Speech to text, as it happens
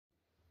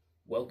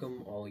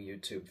Welcome all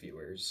YouTube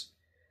viewers.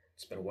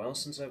 It's been a while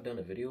since I've done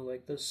a video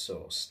like this,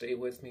 so stay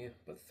with me,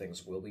 but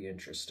things will be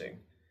interesting.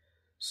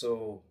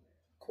 So,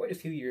 quite a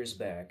few years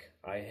back,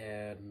 I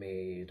had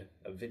made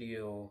a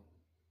video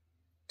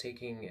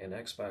taking an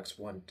Xbox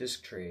One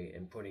disc tray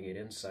and putting it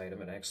inside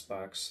of an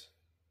Xbox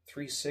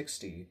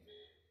 360,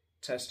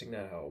 testing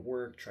that how it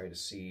worked, try to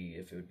see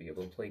if it would be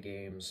able to play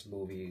games,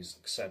 movies,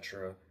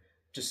 etc.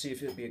 Just see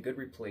if it would be a good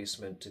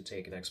replacement to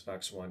take an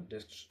Xbox One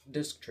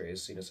disc tray,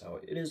 seeing as how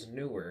it is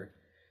newer,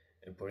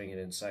 and putting it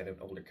inside an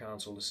older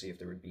console to see if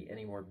there would be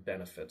any more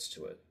benefits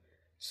to it.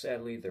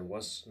 Sadly, there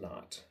was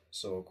not.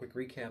 So a quick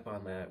recap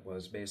on that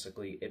was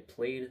basically it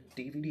played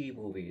DVD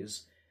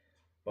movies,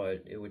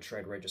 but it would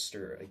try to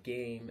register a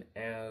game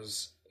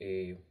as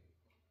a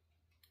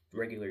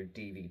regular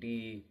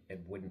DVD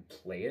and wouldn't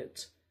play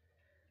it.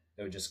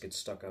 It would just get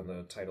stuck on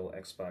the title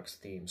Xbox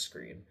theme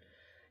screen.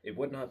 It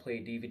would not play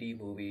a DVD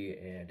movie,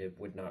 and it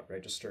would not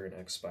register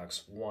an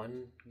Xbox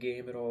One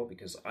game at all,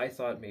 because I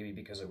thought maybe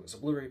because it was a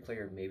Blu-ray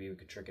player, maybe we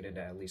could trick it into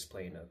at least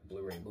playing a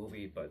Blu-ray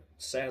movie, but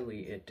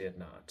sadly it did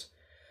not.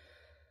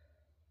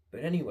 But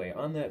anyway,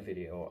 on that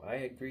video, I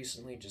had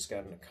recently just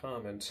gotten a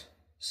comment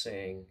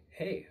saying,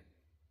 hey,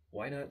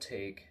 why not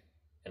take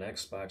an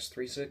Xbox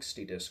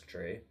 360 disc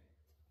tray,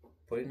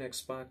 put it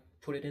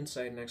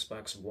inside an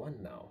Xbox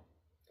One now?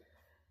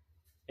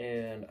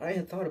 And I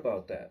had thought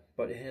about that,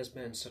 but it has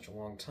been such a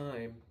long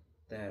time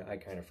that I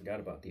kind of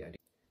forgot about the idea.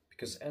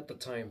 Because at the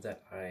time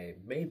that I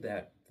made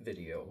that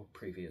video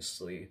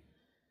previously,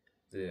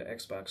 the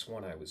Xbox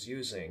One I was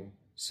using,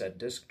 said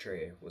disc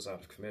tray, was out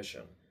of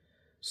commission.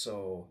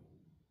 So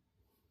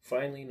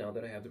finally, now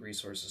that I have the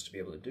resources to be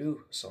able to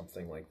do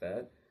something like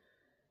that,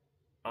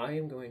 I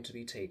am going to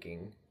be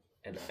taking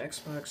an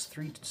Xbox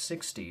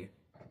 360,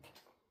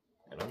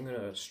 and I'm going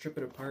to strip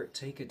it apart,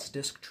 take its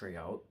disc tray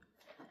out,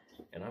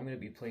 and I'm going to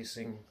be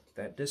placing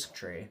that disc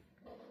tray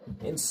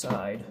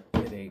inside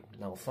with a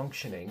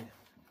malfunctioning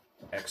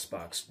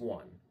Xbox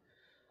One.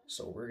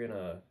 So we're going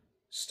to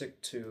stick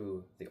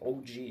to the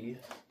OG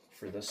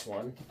for this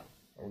one.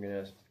 We're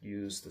going to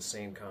use the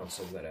same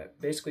console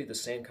basically the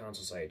same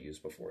consoles I had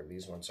used before.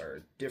 These ones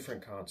are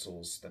different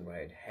consoles than what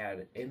I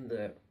had in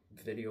the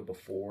video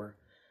before,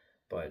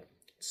 but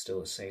it's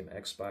still the same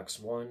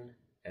Xbox One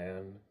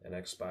and an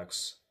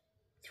Xbox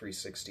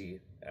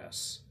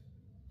 360S.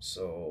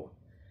 So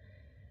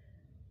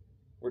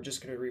we're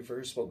just going to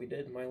reverse what we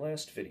did in my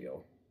last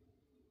video.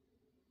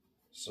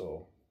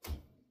 So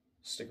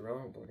stick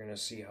around, we're going to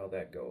see how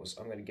that goes.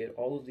 I'm going to get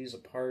all of these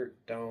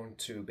apart down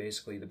to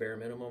basically the bare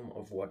minimum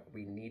of what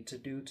we need to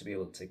do to be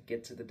able to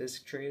get to the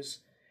disc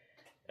trays.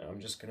 And I'm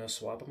just going to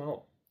swap them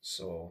out.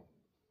 So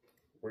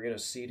we're going to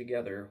see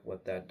together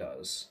what that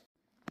does.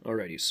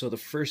 Alrighty, so the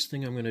first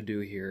thing I'm going to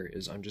do here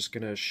is I'm just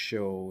going to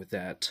show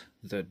that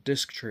the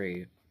disc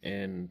tray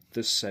in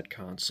this said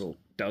console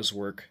does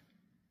work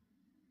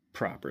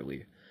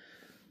properly.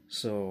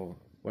 So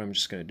what I'm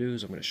just going to do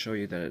is I'm going to show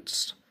you that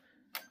it's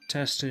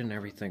tested and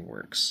everything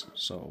works.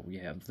 So we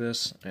have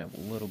this, I have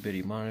a little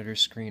bitty monitor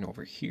screen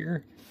over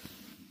here,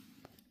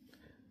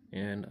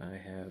 and I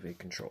have a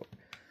controller.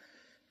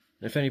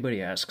 And if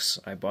anybody asks,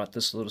 I bought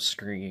this little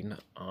screen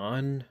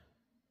on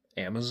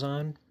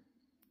Amazon,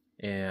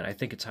 and I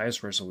think its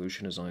highest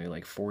resolution is only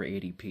like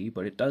 480p,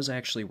 but it does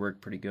actually work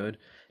pretty good.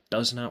 It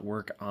does not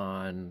work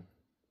on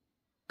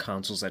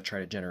consoles that try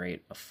to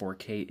generate a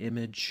 4K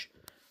image.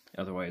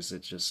 Otherwise,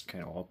 it just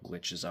kind of all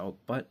glitches out,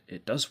 but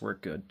it does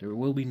work good. There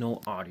will be no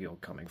audio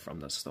coming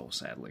from this, though,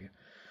 sadly.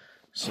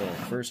 So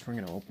first, we're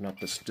going to open up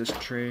this disc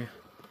tray.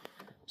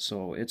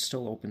 So it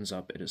still opens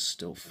up. It is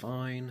still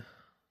fine.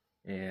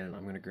 And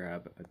I'm going to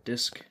grab a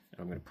disc,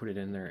 and I'm going to put it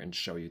in there and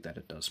show you that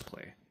it does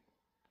play.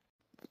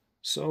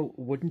 So,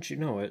 wouldn't you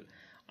know it,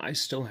 I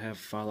still have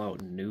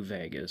Fallout New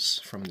Vegas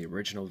from the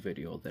original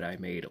video that I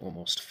made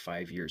almost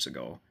 5 years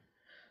ago.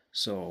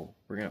 So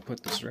we're going to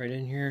put this right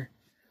in here.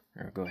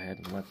 We're going to go ahead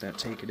and let that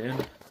take it in.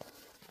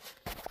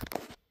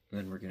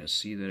 Then we're going to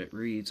see that it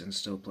reads and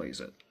still plays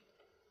it.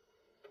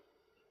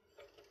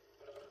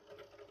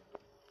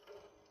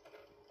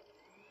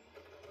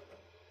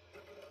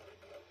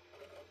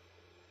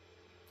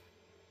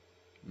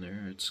 And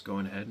there, it's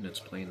going ahead and it's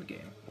playing the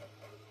game.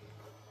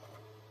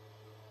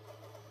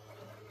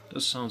 It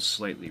does sound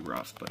slightly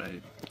rough, but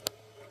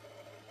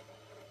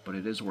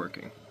it is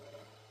working.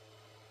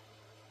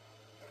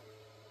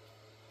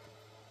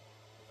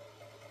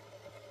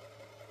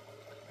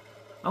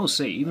 I will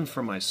say, even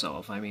for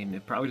myself, I mean,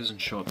 it probably doesn't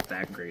show up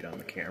that great on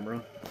the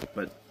camera,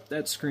 but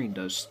that screen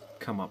does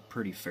come up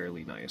pretty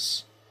fairly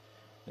nice.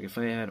 Like, if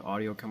I had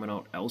audio coming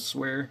out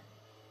elsewhere,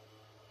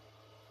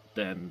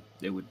 then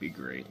it would be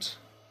great.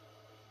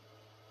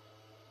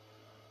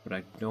 But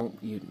I don't,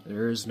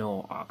 there is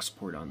no aux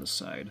port on the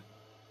side.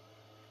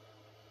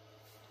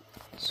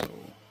 So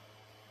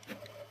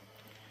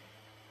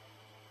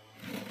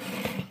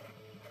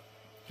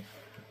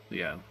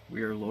yeah,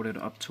 we are loaded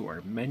up to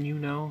our menu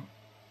now.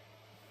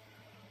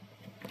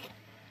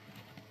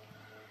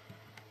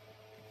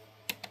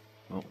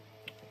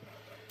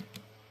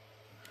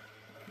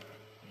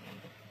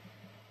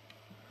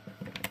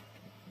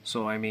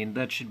 So I mean,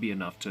 that should be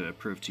enough to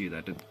prove to you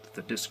that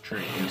the disc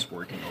tray is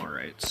working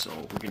alright. So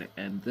we're going to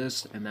end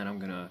this, and then I'm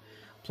going to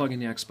plug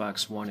in the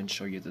Xbox One and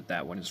show you that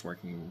that one is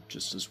working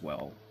just as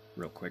well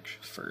real quick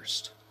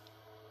first.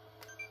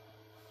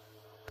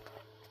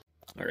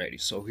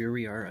 Alrighty, so here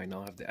we are. I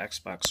now have the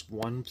Xbox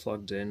One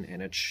plugged in,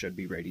 and it should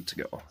be ready to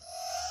go.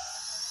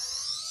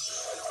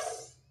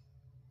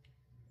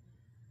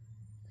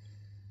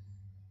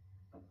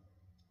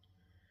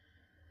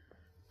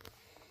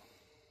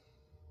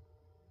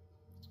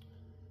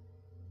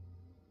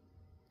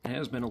 It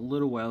has been a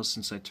little while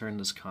since I turned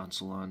this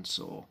console on,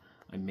 so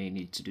I may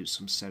need to do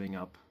some setting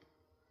up.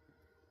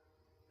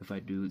 If I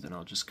do, then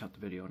I'll just cut the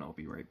video and I'll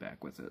be right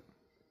back with it.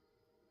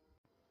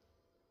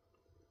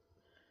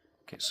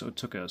 Okay, so it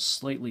took a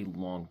slightly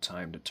long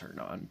time to turn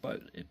on,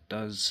 but it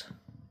does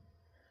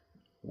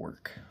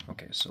work.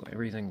 Okay, so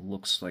everything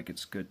looks like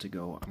it's good to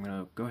go. I'm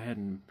going to go ahead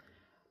and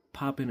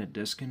pop in a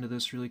disc into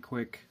this really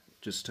quick,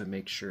 just to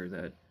make sure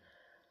that...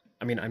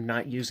 I mean, I'm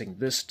not using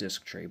this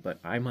disc tray, but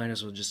I might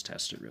as well just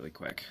test it really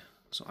quick.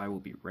 So I will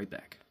be right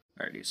back.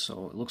 Alrighty,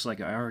 so it looks like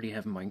I already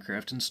have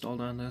Minecraft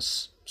installed on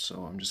this,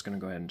 so I'm just going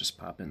to go ahead and just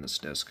pop in this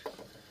disc.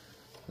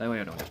 That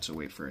way I don't have to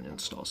wait for an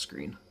install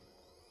screen.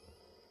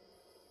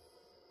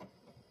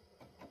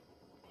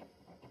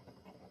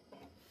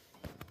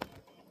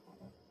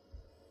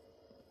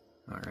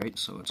 Alright,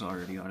 so it's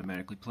already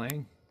automatically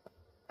playing.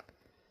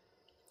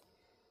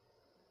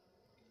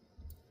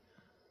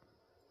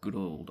 Good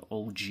old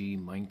OG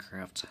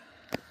Minecraft.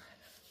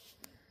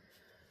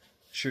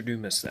 Sure do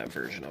miss that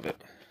version of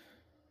it.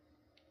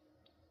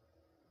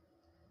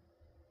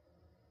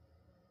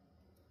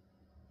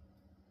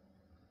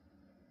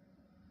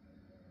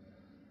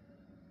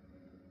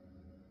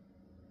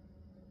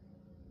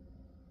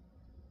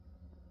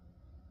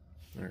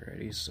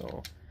 Alrighty,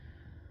 so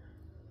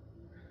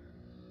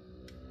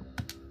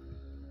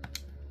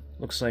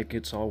looks like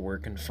it's all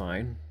working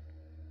fine.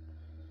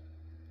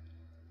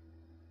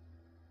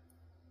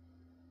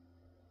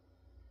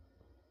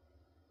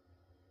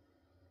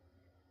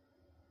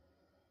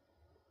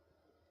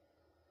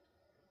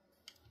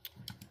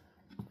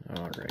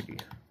 Alrighty,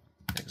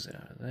 exit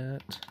out of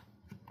that.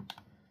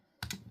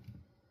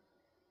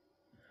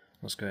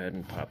 Let's go ahead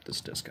and pop this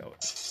disc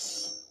out.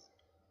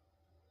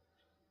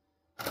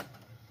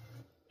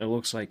 It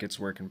looks like it's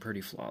working pretty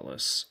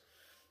flawless.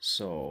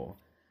 So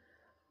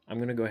I'm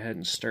going to go ahead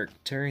and start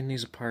tearing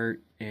these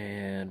apart,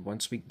 and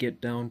once we get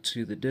down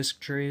to the disc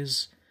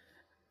trays,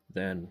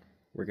 then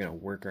we're going to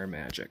work our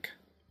magic.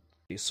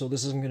 So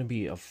this isn't going to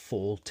be a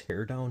full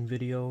teardown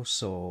video,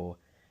 so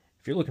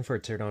if you're looking for a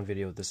teardown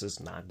video, this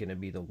is not going to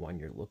be the one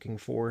you're looking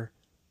for,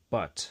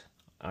 but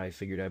I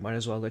figured I might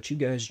as well let you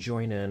guys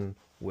join in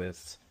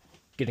with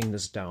getting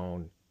this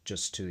down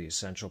just to the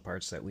essential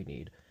parts that we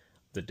need,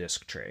 the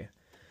disc tray.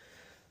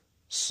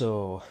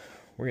 So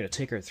we're going to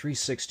take our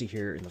 360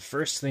 here, and the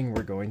first thing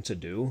we're going to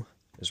do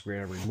is we're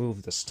going to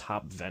remove this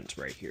top vent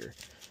right here.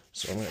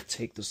 So I'm going to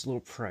take this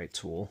little pry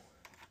tool,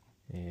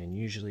 and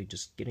usually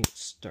just getting it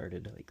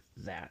started like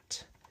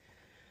that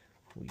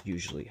will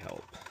usually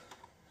help.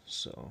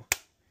 So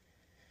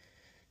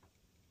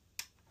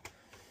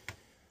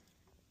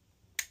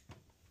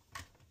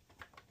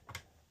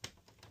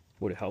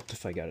would have helped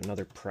if I got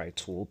another pry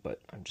tool,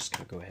 but I'm just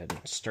going to go ahead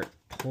and start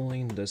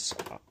pulling this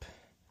up.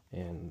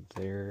 And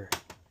there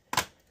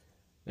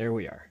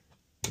we are.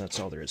 That's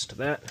all there is to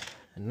that.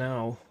 And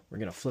now we're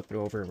going to flip it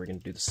over and we're going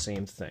to do the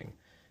same thing,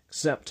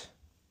 except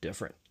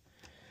different.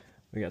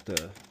 We got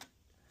the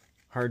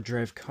hard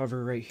drive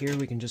cover right here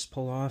we can just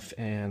pull off,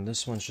 and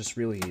this one's just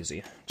really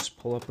easy. Just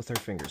pull up with our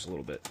fingers a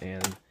little bit,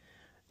 and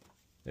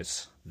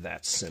it's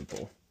that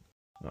simple.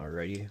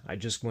 Alrighty, I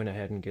just went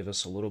ahead and give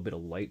us a little bit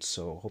of light,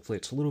 so hopefully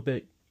it's a little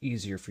bit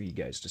easier for you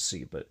guys to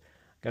see, but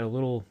got a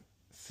little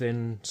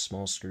thin,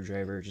 small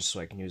screwdriver just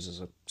so I can use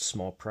as a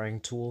small prying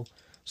tool.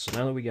 So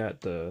now that we got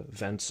the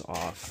vents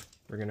off,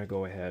 we're going to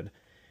go ahead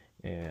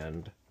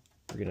and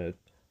we're going to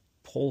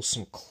pull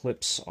some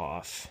clips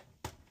off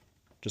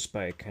just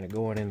by kind of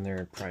going in there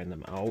and prying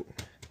them out.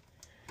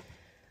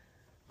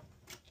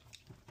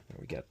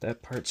 We got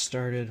that part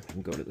started. We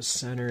can go to the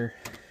center.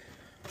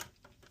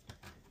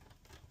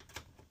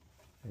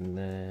 And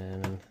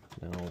then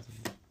now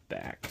the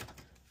back.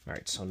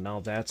 Alright, so now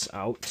that's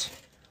out.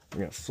 We're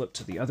going to flip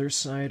to the other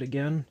side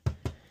again.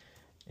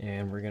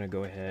 And we're going to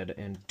go ahead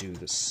and do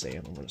the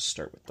same. I'm going to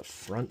start with the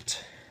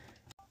front.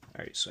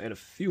 Alright, so I had a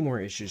few more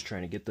issues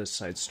trying to get this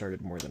side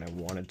started more than I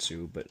wanted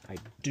to, but I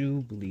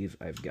do believe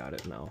I've got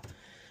it now.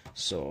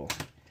 So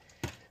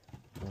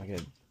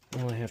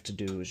all I have to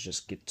do is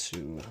just get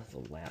to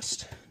the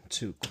last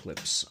two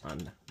clips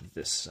on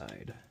this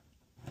side.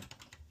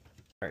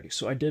 Alrighty,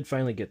 so I did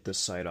finally get this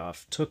side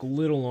off. Took a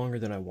little longer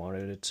than I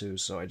wanted it to,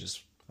 so I'm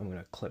going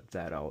to clip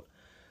that out.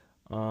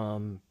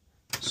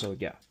 So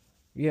yeah,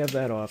 we have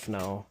that off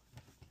now.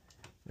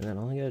 And then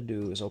all I gotta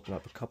do is open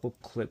up a couple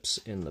clips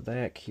in the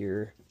back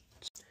here.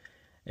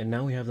 And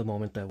now we have the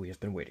moment that we have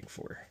been waiting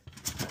for.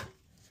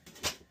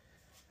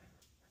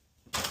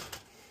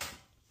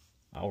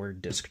 Our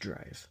disk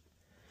drive.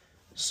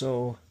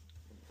 So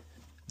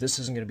this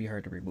isn't going to be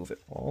hard to remove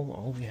it.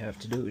 All we have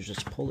to do is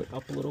just pull it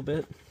up a little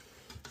bit,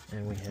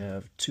 and we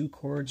have 2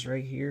 cords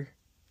right here.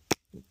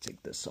 Let me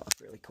take this off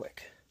really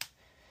quick.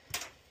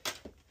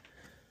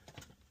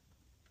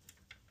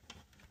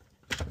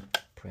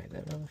 Pry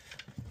that off,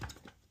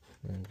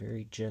 and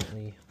very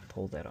gently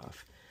pull that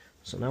off.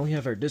 So now we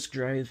have our disk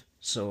drive,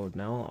 so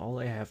now all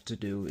I have to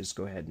do is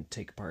go ahead and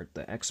take apart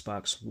the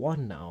Xbox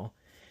One now,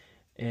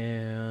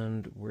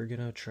 and we're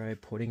gonna try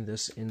putting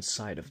this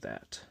inside of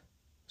that.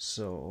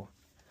 So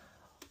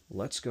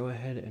let's go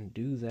ahead and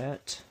do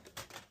that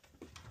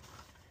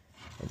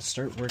and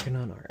start working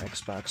on our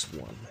Xbox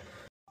One.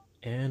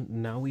 And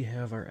now we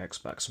have our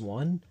Xbox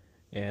One,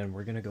 and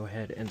we're gonna go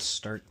ahead and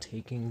start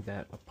taking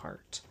that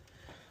apart.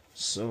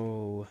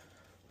 So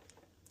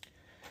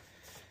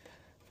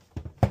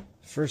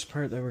first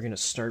part that we're going to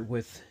start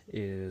with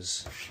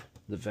is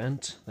the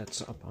vent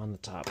that's up on the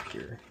top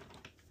here.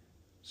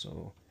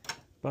 So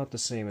about the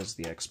same as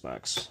the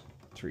Xbox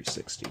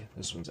 360.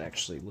 This one's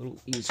actually a little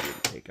easier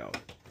to take out.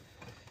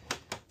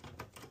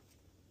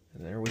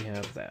 And there we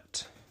have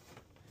that.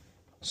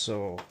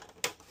 So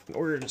in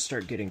order to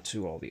start getting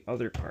to all the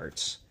other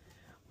parts,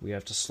 we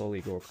have to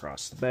slowly go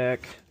across the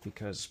back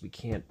because we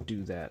can't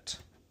do that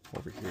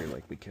over here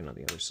like we can on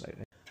the other side.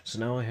 So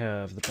now I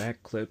have the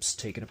back clips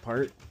taken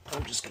apart.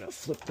 I'm just going to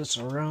flip this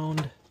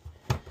around,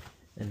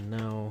 and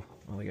now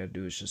all I got to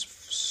do is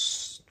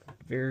just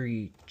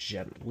very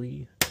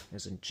gently,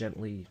 as in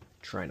gently,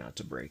 try not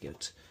to break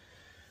it.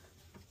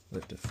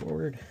 Lift it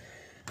forward.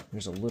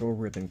 There's a little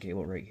ribbon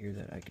cable right here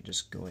that I could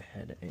just go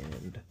ahead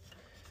and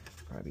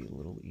probably a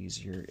little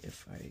easier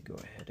if I go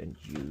ahead and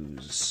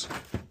use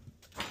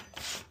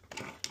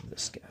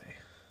this guy.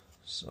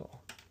 So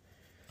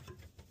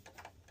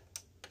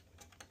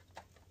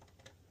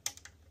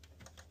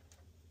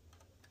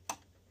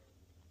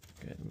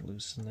go ahead and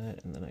loosen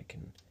that, and then I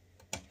can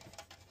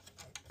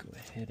go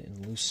ahead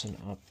and loosen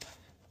up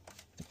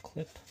the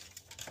clip.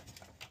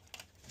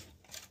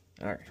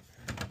 Alright,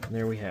 and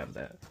there we have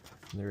that.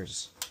 That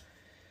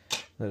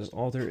is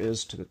all there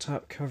is to the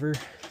top cover.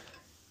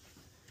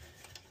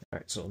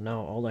 Alright, so now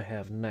all I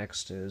have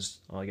next is,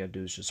 all I gotta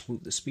do is just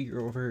move the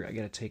speaker over. I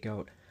gotta take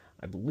out,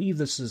 I believe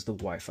this is the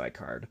Wi-Fi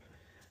card,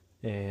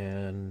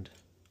 and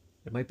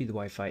it might be the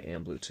Wi-Fi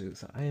and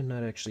Bluetooth. I am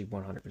not actually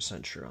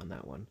 100% sure on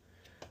that one.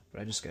 But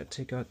I just gotta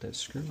take out that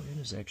screw. It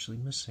is actually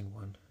missing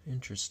one.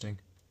 Interesting.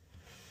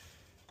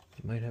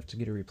 You might have to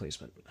get a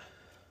replacement.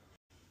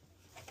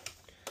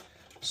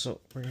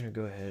 So we're gonna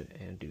go ahead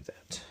and do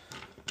that.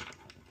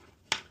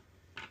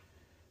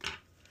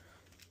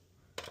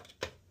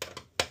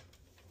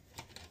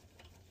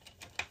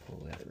 Pull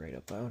that right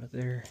up out of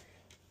there.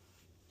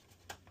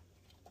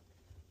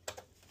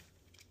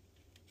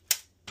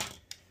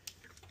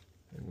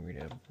 And we're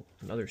gonna have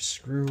another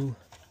screw.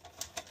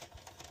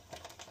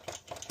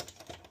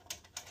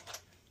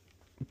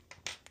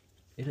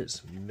 It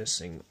is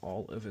missing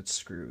all of its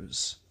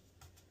screws.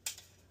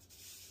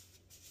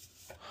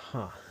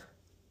 Huh.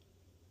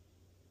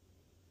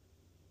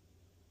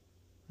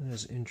 That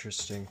is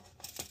interesting.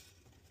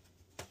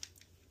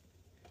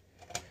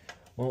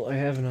 Well, I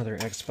have another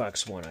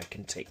Xbox One I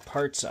can take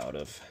parts out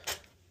of,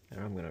 and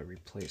I'm going to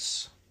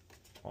replace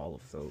all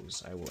of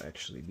those. I will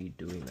actually be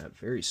doing that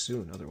very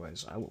soon,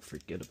 otherwise I will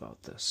forget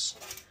about this.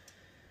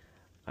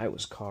 I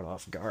was caught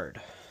off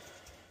guard,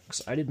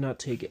 because I did not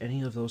take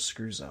any of those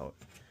screws out.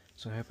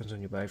 So what happens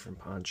when you buy from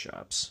pawn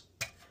shops.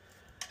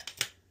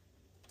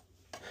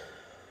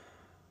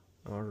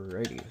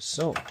 Alrighty,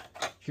 so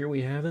here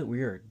we have it.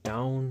 We are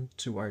down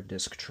to our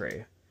disc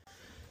tray.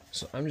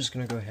 So I'm just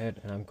going to go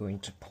ahead and I'm going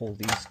to pull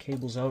these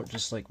cables out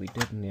just like we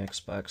did in the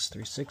Xbox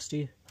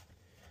 360.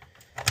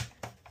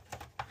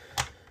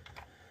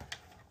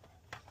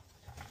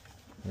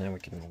 And then we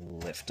can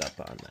lift up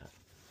on that.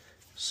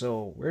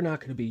 So we're not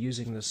going to be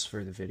using this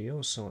for the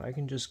video, so I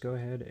can just go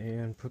ahead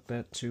and put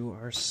that to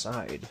our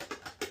side.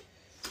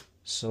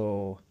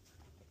 So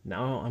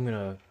now I'm going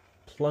to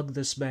plug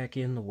this back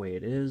in the way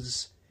it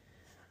is.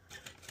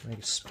 I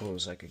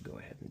suppose I could go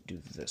ahead and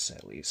do this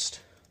at least.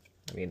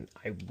 I mean,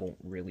 I won't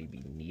really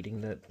be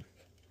needing that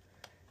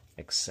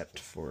except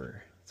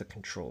for the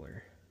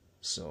controller.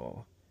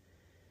 So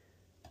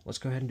let's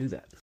go ahead and do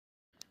that.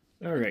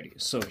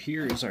 Alrighty, so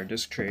here is our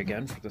disc tray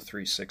again for the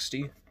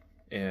 360,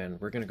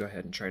 and we're going to go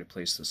ahead and try to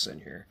place this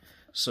in here.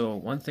 So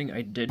one thing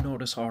I did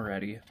notice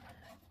already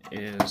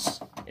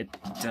is it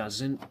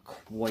doesn't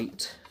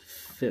quite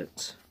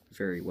fit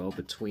very well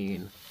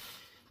between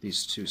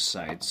these two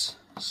sides.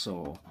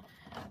 So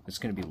it's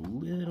going to be a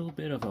little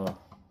bit of a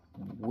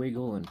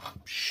wiggle and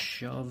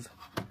shove,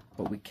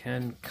 but we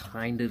can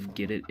kind of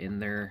get it in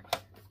there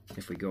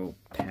if we go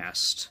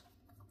past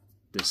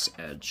this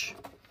edge.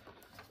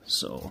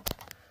 So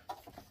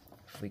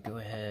if we go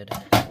ahead,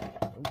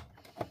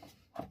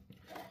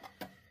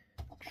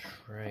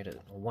 I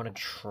want to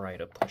try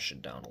to push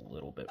it down a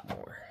little bit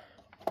more,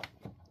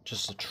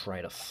 just to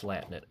try to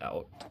flatten it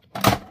out,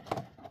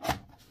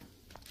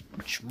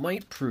 which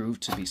might prove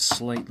to be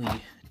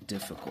slightly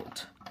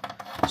difficult.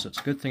 So it's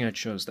a good thing I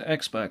chose the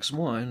Xbox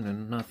One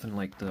and nothing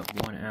like the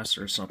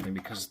 1S or something,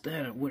 because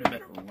then it would have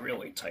been a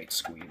really tight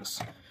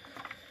squeeze.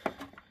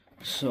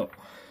 So,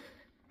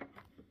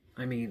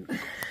 I mean,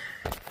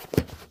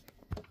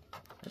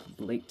 I'd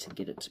like to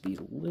get it to be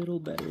a little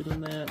better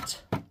than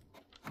that.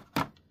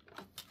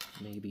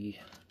 Maybe.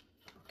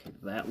 Okay,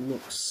 that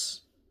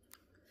looks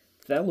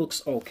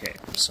okay.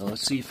 So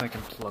let's see if I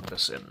can plug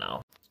this in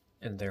now.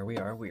 And there we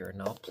are. We are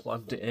now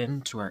plugged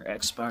in to our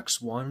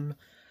Xbox One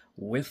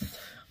with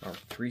our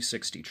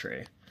 360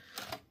 tray.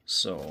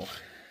 So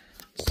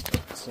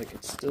it's like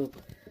it's still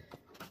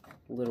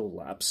a little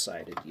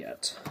lopsided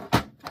yet.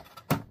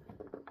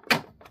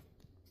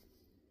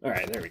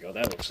 Alright, there we go.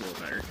 That looks a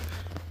little better.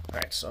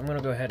 Alright, so I'm going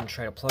to go ahead and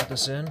try to plug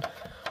this in.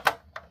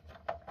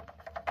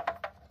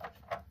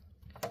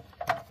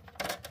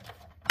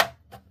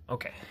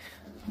 Okay.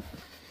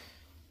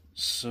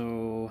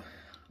 So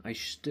I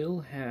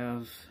still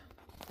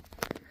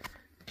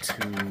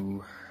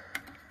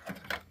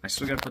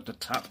got to put the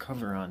top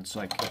cover on so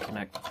I can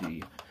connect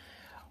the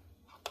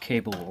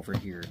cable over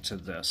here to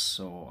this,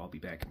 so I'll be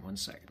back in 1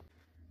 second.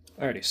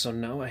 Alrighty, so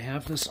now I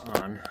have this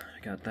on. I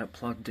got that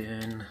plugged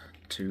in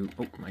to...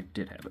 Oh, I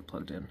did have it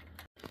plugged in.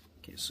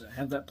 Okay, so I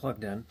have that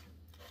plugged in,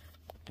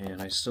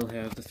 and I still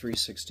have the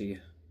 360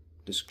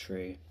 disc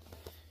tray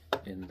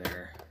in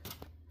there.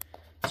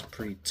 It's a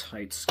pretty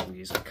tight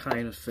squeeze. It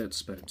kind of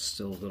fits, but it's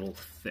still a little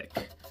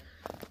thick.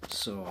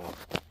 So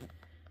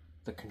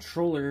the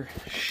controller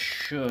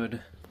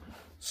should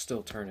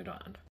still turn it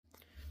on.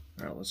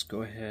 Alright, let's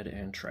go ahead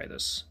and try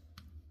this.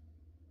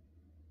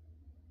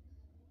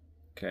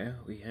 Okay,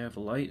 we have a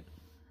light.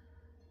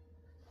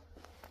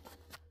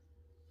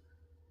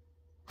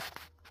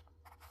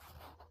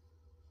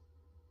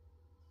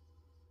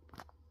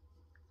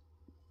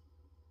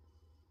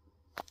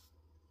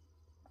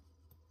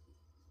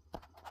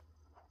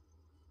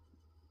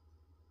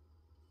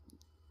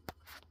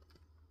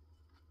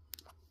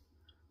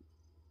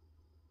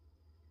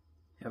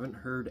 Haven't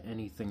heard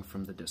anything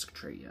from the disc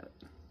tray yet.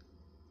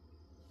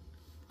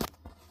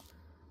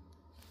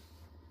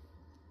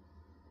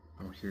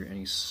 I don't hear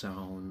any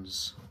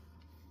sounds.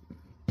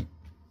 I'm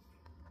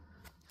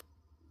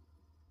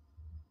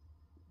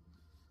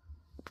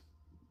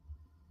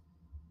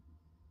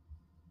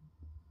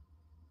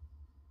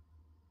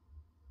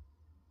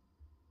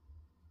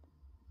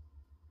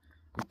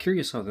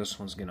curious how this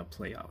one's gonna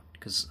play out,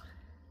 because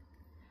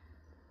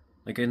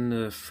like in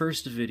the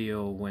first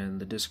video when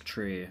the disc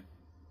tray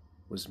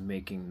was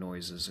making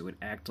noises, it would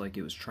act like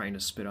it was trying to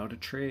spit out a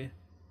tray.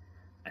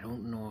 I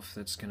don't know if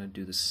that's gonna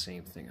do the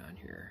same thing on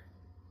here.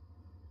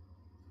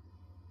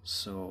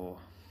 So,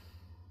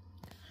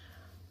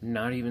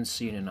 not even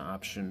seeing an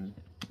option.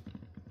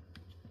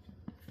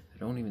 I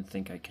don't even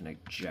think I can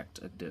eject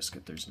a disc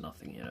if there's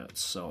nothing in it.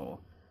 So,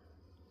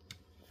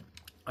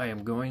 I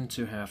am going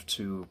to have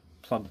to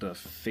plug the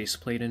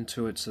faceplate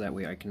into it so that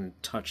way I can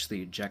touch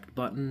the eject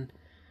button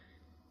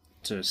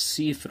to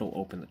see if it'll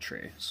open the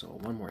tray. So,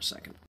 1 more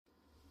second.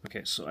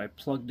 Okay, so I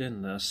plugged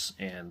in this,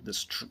 and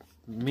this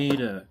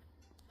made a...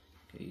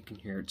 Okay, you can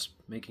hear it's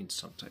making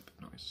some type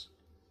of noise.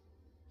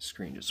 The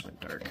screen just went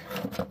dark.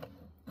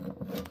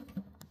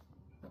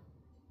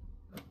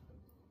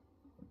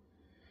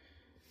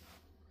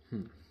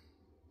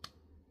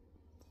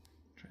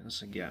 Try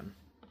this again.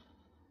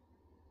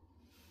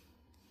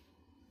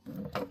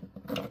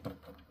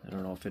 I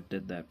don't know if it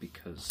did that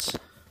because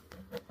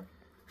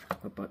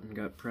a button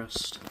got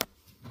pressed.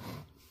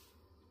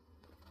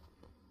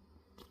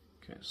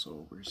 Okay,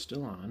 so we're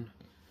still on.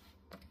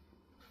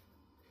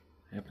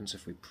 What happens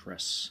if we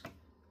press?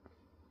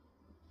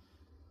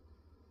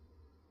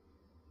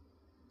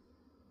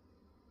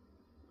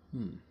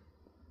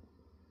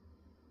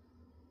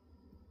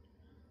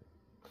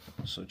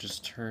 So it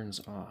just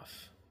turns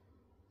off.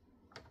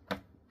 It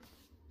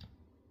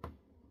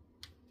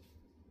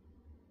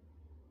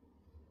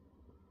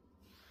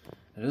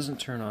doesn't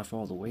turn off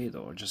all the way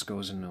though, it just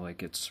goes into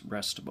like its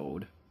rest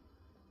mode.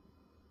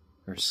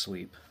 Or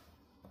sleep.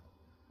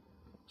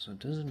 So it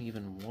doesn't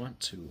even want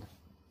to.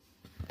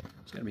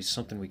 There's gotta be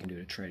something we can do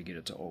to try to get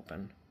it to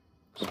open.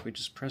 So if we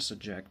just press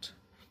eject,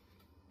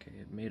 okay,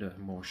 it made a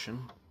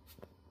motion.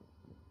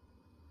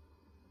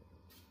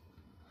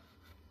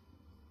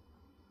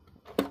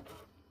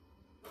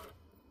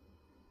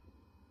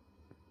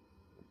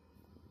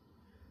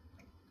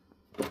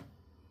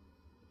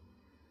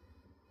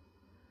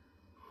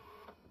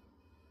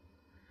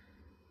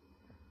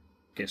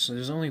 Okay, so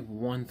there's only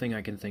one thing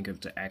I can think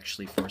of to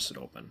actually force it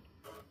open.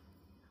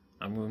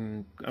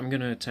 I'm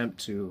gonna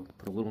attempt to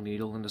put a little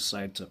needle in the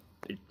side to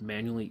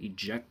manually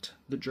eject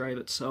the drive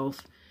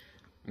itself.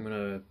 I'm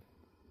gonna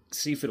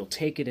see if it'll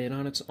take it in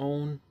on its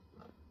own,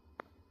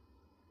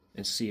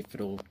 and see if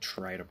it'll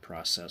try to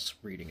process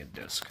reading a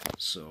disc.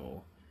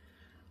 So,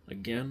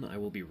 again, I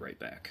will be right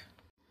back.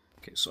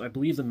 Okay, so I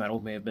believe the metal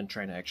may have been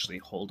trying to actually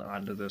hold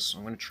on to this, so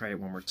I'm gonna try it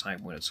one more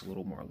time when it's a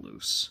little more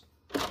loose.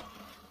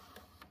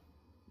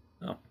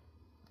 Oh.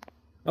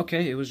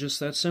 Okay, it was just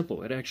that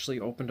simple. It actually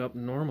opened up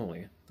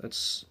normally.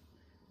 That's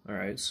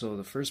Alright, so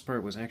the first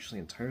part was actually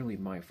entirely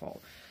my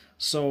fault.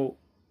 So,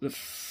 the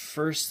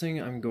first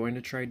thing I'm going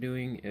to try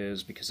doing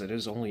is, because it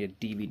is only a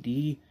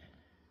DVD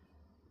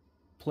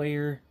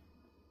player,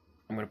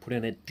 I'm going to put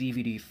in a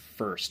DVD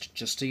first,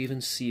 just to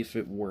even see if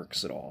it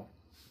works at all.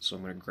 So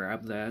I'm going to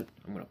grab that,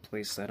 I'm going to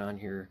place that on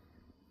here,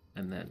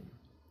 and then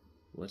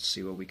let's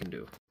see what we can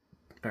do.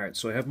 Alright,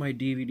 so I have my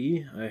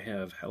DVD, I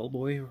have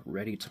Hellboy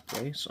ready to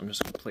play, so I'm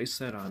just going to place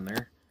that on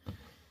there. I'm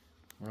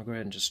going to go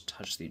ahead and just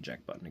touch the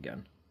eject button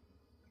again.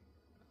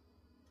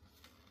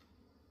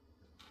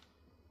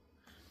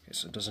 Okay,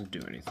 so it doesn't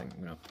do anything.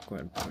 I'm going to go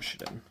ahead and push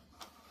it in.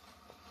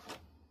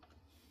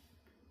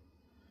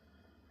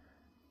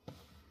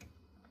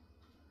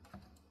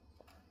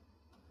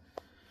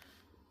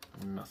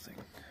 Nothing.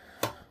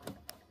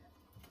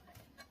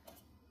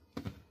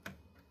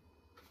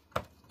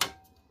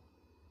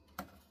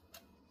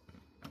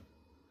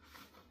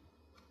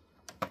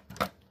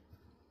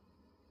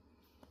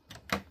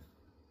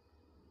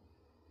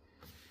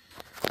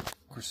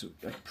 Of course,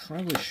 I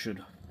probably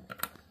should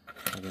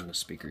plug in the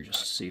speaker just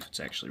to see if it's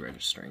actually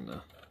registering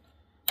the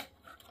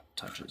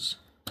touches.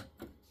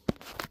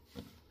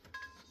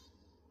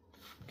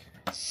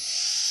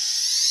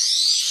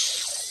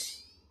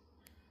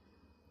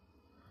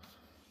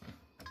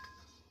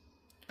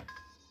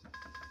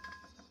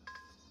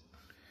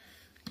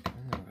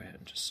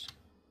 Just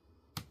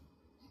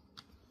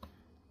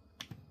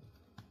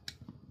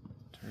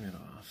turn it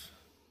off.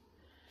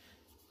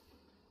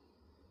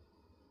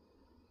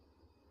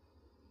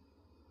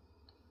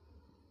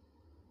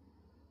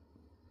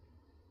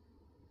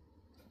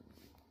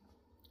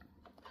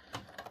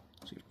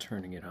 So you're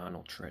turning it on,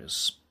 I'll try to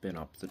spin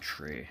up the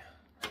tray.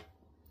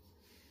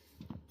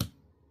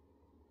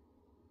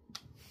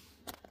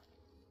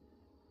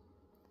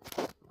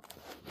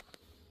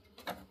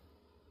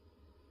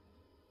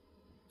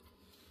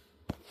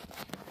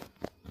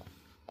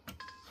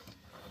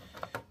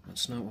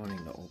 It's not wanting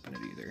to open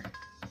it either.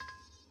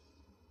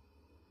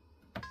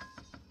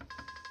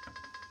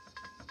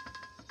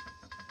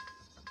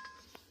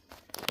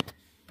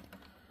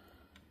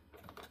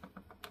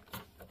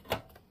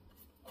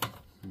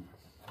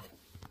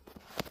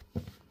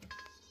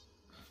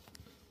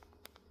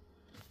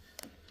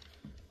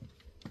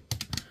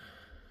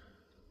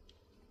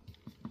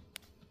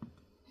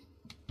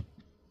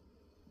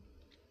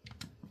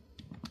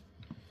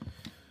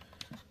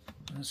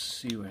 Let's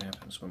see what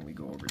happens when we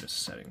go over to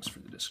settings for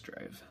the disk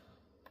drive.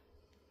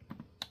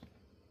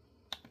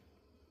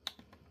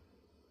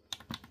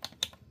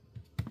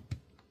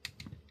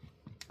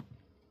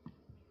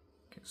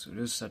 Okay, so it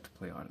is set to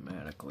play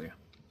automatically.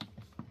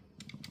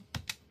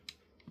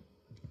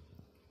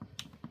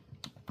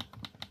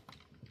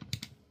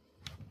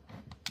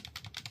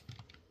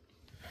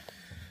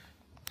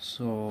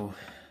 So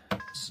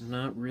it's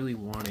not really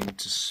wanting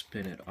to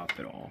spin it up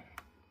at all.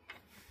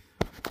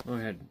 Go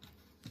ahead.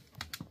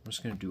 I'm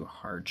just going to do a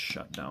hard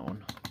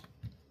shutdown.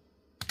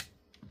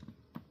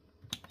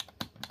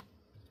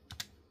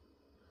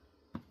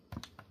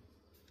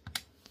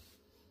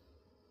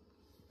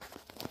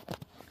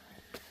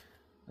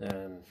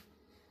 Then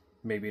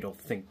maybe it'll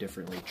think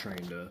differently,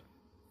 trying to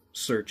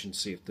search and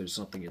see if there's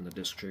something in the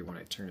disk tray when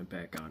I turn it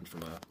back on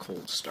from a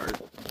cold start.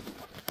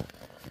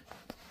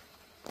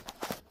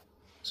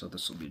 So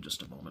this will be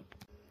just a moment.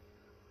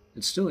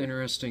 It's still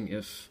interesting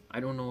if,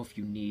 I don't know if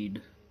you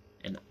need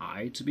an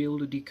eye to be able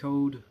to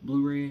decode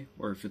Blu-ray,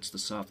 or if it's the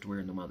software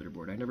in the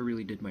motherboard. I never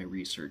really did my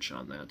research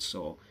on that,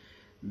 so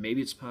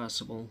maybe it's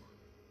possible.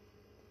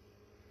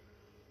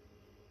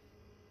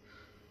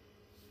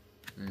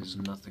 There's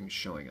nothing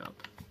showing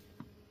up.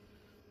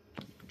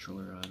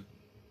 Controller on.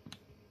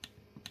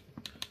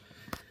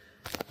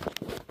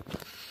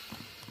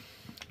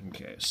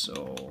 Okay,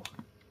 so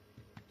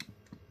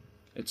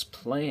it's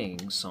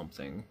playing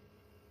something.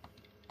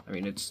 I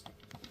mean,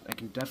 I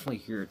can definitely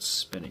hear it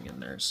spinning in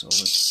there, so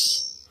let's...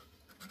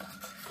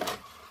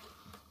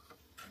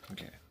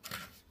 Okay.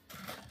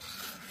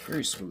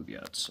 Very smooth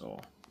yet,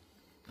 so...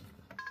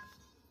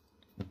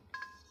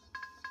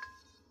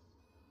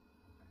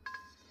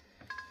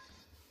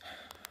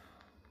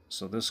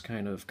 So this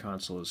kind of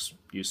console is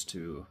used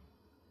to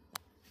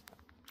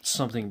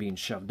something being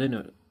shoved in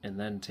it and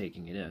then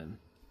taking it in,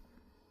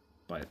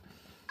 but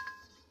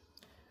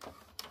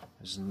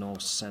there's no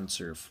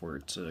sensor for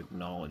it to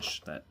acknowledge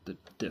that the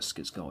disc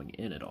is going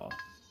in at all.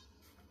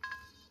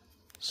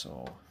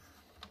 So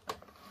it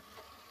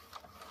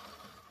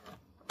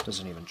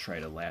doesn't even try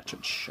to latch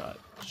it shut.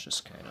 It's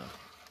just kind of...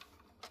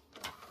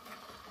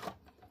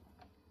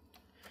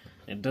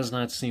 It does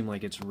not seem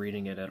like it's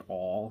reading it at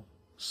all.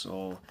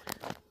 So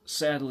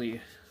sadly,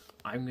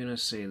 I'm gonna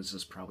say this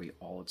is probably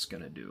all it's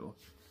gonna do.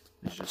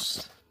 It's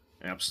just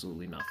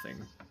absolutely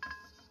nothing.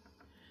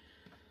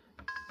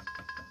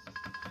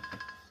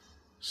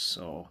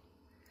 So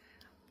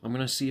I'm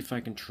gonna see if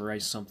I can try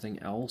something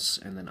else,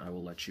 and then I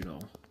will let you know.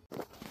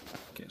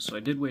 Okay, so I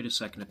did wait a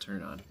second to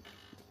turn it on.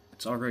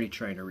 It's already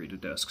trying to read a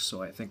disc,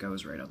 so I think I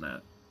was right on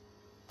that.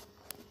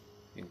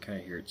 You can kind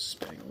of hear it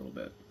spinning a little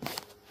bit.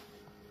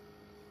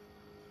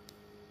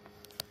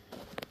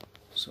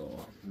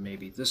 So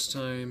maybe this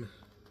time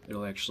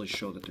it'll actually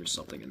show that there's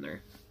something in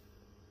there.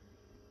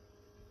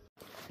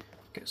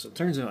 Okay, so it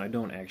turns out I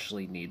don't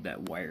actually need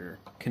that wire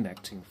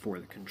connecting for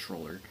the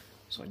controller,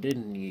 so I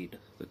didn't need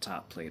the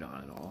top plate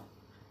on at all.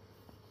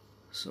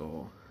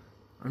 So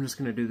I'm just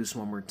going to do this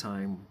one more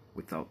time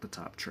without the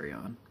top tray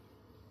on.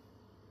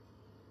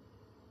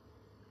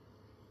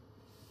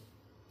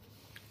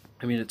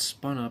 I mean, it's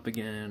spun up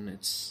again.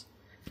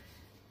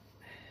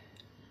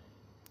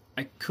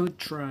 I could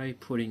try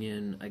putting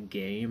in a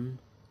game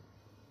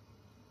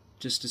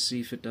just to see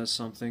if it does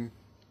something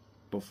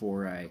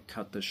before I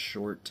cut this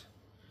short.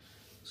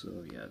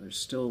 So yeah, there's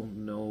still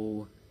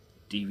no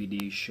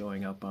DVD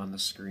showing up on the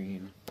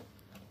screen.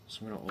 So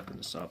I'm going to open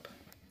this up.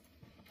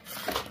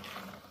 Of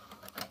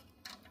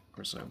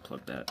course, I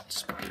unplugged that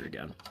speaker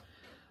again.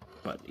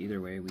 But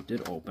either way, we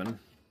did open.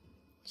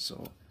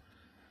 So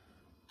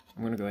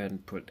I'm going to go ahead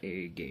and put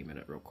a game in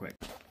it real quick.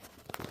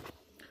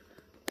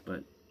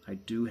 But I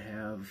do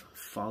have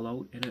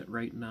Fallout in it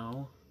right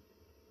now.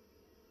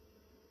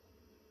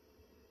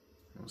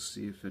 We'll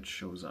see if it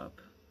shows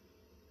up.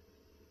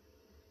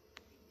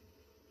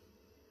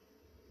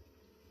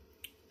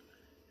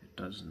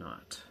 Does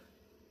not.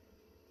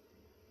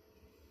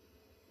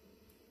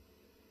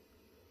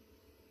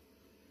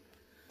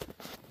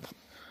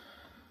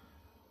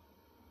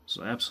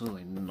 So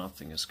absolutely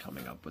nothing is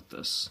coming up with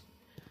this.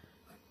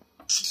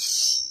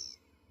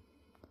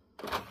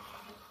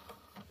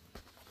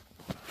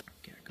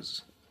 Yeah,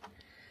 because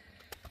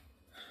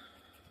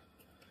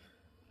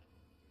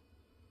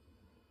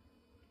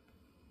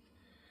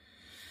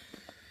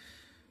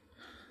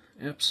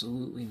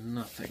absolutely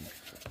nothing.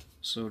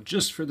 So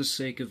just for the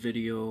sake of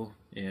video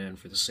and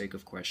for the sake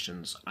of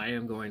questions, I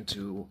am going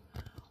to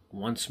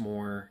once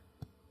more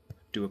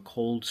do a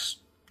cold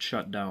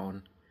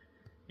shutdown,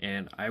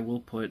 and I will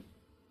put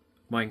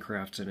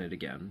Minecraft in it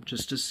again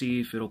just to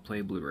see if it'll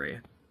play Blu-ray.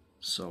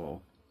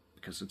 So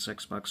because it's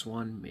Xbox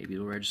One, maybe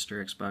it'll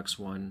register Xbox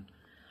One,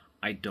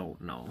 I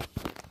don't know.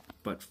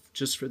 But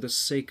just for the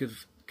sake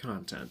of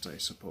content, I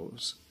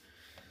suppose.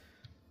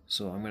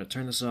 So I'm going to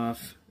turn this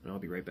off and I'll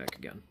be right back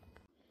again.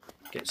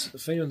 Okay, so the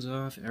fan's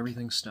off,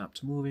 everything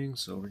stopped moving,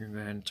 so we're going to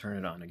go ahead and turn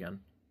it on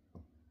again.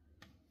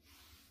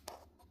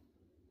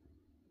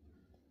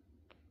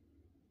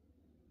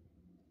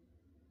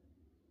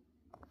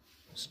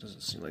 This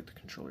doesn't seem like the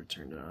controller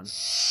turned it on.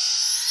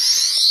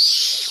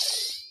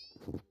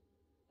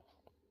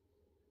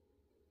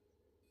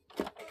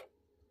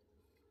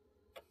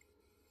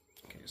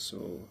 Okay,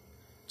 so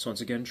it's once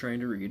again trying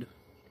to read.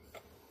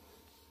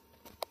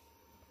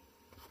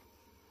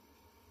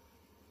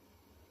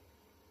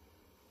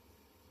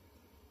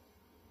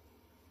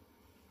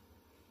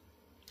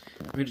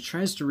 I mean, it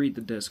tries to read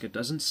the disc, it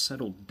doesn't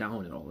settle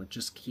down at all, it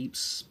just keeps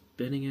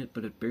spinning it,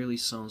 but it barely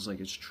sounds like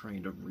it's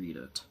trying to read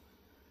it.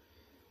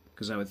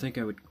 Because I would think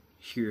I would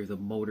hear the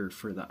motor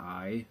for the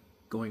eye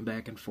going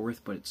back and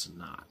forth, but it's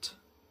not.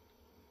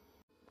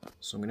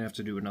 So I'm going to have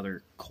to do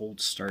another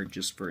cold start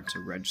just for it to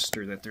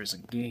register that there's a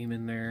game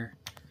in there.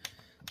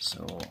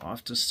 So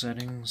off to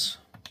settings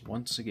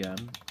once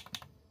again.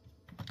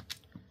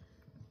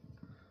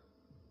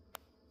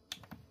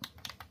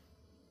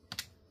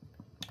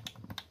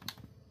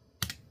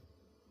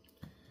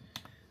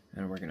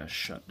 And we're going to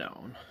shut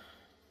down.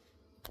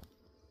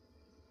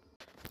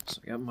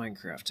 So we got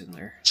Minecraft in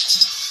there.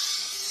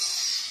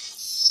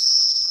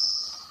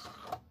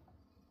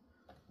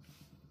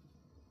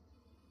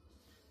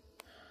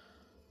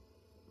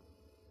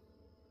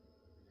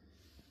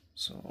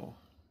 So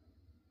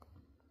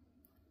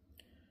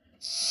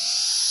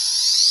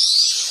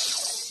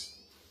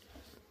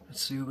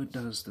let's see what it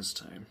does this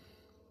time.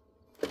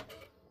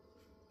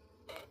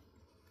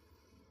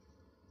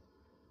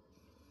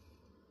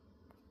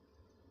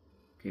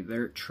 Okay,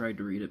 there it tried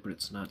to read it, but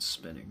it's not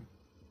spinning.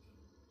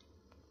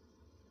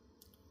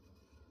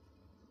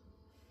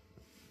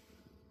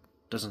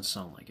 Doesn't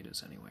sound like it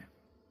is anyway.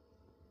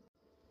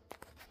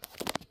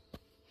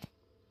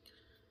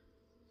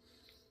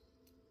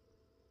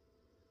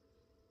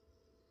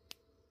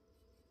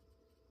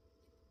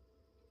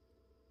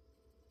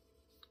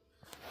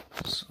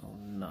 So,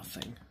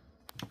 nothing.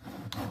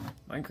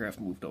 Minecraft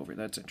moved over,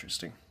 that's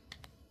interesting.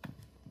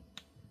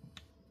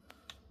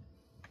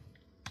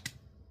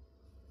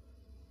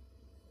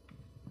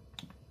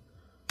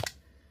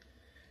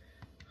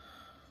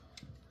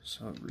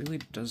 So it really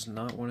does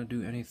not want to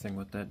do anything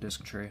with that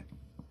disc tray.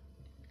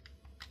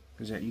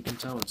 Because yeah, you can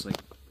tell it's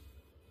like,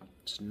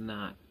 it's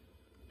not,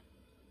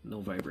 no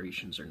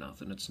vibrations or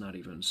nothing, it's not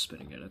even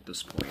spinning it at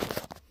this point.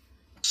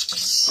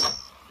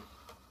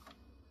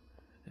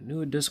 I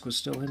knew a disc was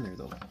still in there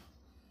though.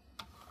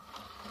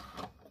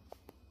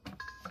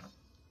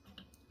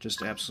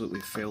 Just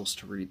absolutely fails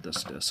to read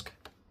this disc.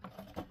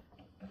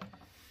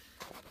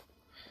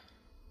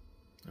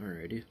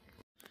 Alrighty.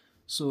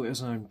 So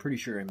as I'm pretty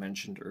sure I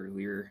mentioned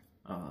earlier,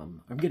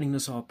 I'm getting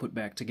this all put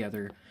back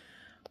together.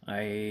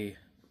 I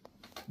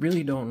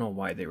really don't know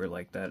why they were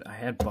like that. I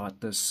had bought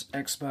this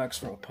Xbox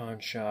from a pawn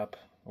shop,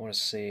 I want to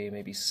say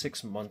maybe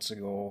 6 months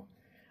ago.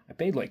 I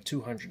paid like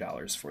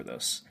 $200 for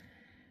this.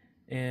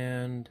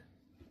 And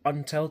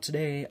until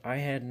today, I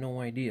had no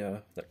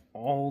idea that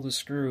all the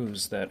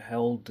screws that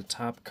held the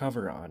top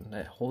cover on,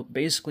 that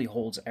basically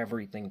holds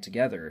everything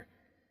together,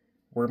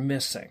 were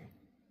missing.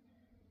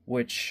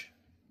 Which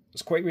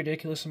is quite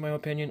ridiculous in my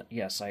opinion.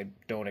 Yes, I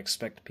don't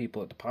expect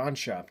people at the pawn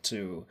shop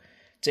to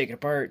take it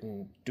apart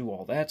and do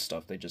all that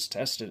stuff. They just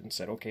tested it and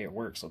said, okay, it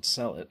works, let's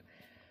sell it.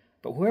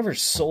 But whoever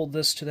sold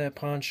this to that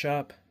pawn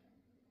shop,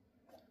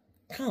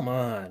 come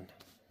on.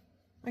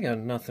 I got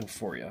nothing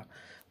for you.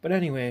 But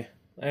anyway,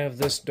 I have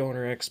this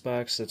donor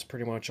Xbox that's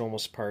pretty much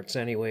almost parts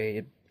anyway.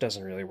 It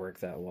doesn't really work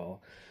that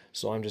well.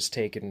 So I'm just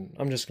going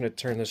to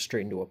turn this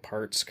straight into a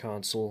parts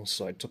console.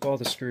 So I took all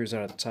the screws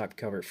out of the top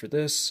cover for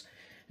this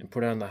and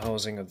put on the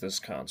housing of this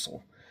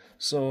console.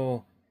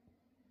 So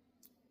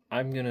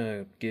I'm going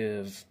to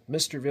give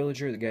Mr.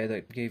 Villager, the guy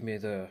that gave me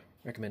the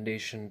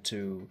recommendation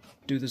to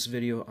do this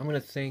video, I'm going to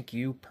thank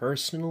you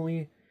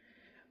personally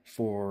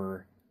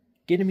for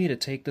getting me to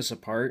take this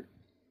apart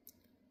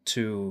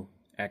to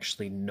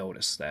actually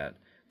notice that.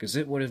 Because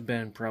it would have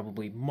been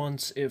probably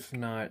months, if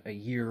not a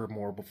year or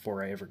more,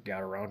 before I ever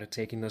got around to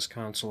taking this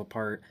console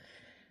apart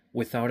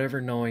without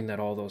ever knowing that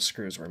all those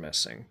screws were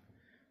missing.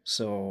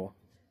 So,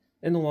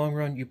 in the long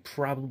run, you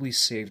probably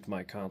saved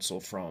my console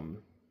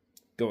from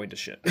going to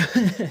shit.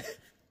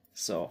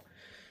 So,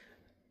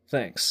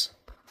 thanks.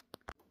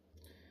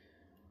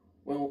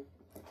 Well,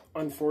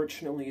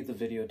 unfortunately, the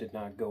video did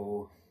not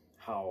go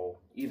how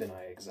even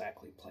I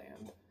exactly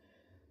planned.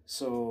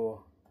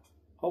 So,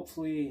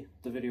 hopefully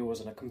the video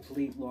wasn't a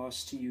complete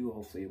loss to you.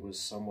 Hopefully it was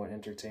somewhat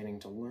entertaining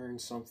to learn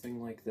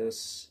something like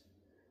this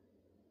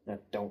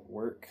that don't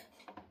work.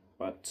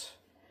 But,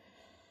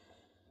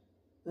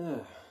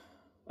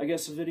 I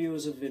guess a video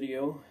is a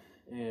video,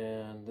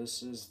 and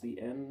this is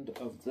the end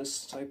of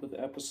this type of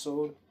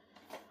episode.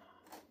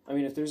 I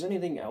mean, if there's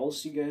anything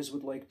else you guys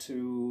would like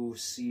to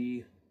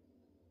see,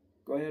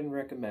 go ahead and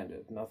recommend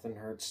it. Nothing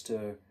hurts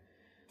to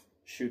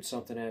shoot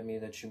something at me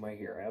that you might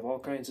hear. I have all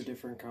kinds of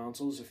different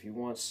consoles. If you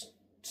want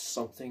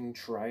something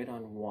tried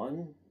on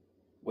one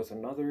with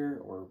another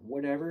or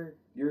whatever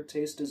your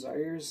taste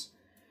desires,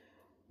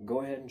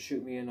 go ahead and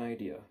shoot me an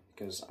idea,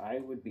 because I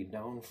would be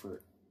down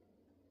for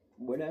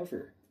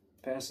whatever.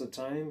 Pass the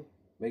time,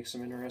 make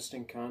some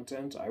interesting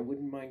content. I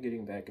wouldn't mind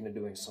getting back into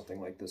doing something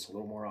like this a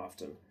little more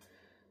often.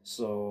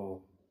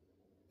 So,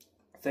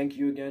 thank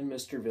you again,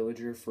 Mr.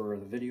 Villager, for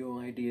the video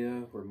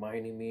idea,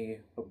 reminding me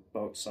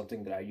about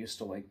something that I used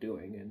to like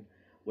doing and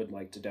would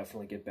like to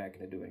definitely get back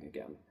into doing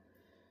again.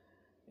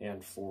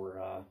 And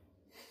for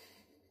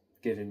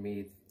giving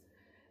me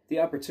the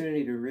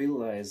opportunity to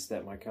realize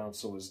that my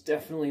console was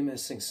definitely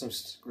missing some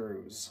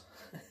screws.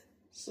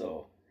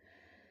 So,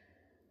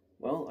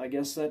 well, I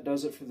guess that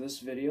does it for this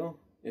video.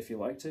 If you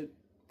liked it,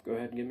 go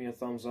ahead and give me a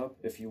thumbs up.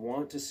 If you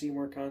want to see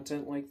more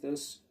content like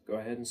this, go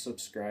ahead and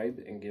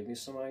subscribe and give me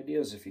some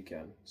ideas if you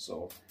can.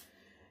 So,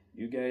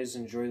 you guys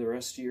enjoy the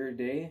rest of your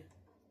day,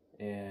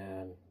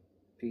 and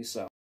peace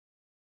out.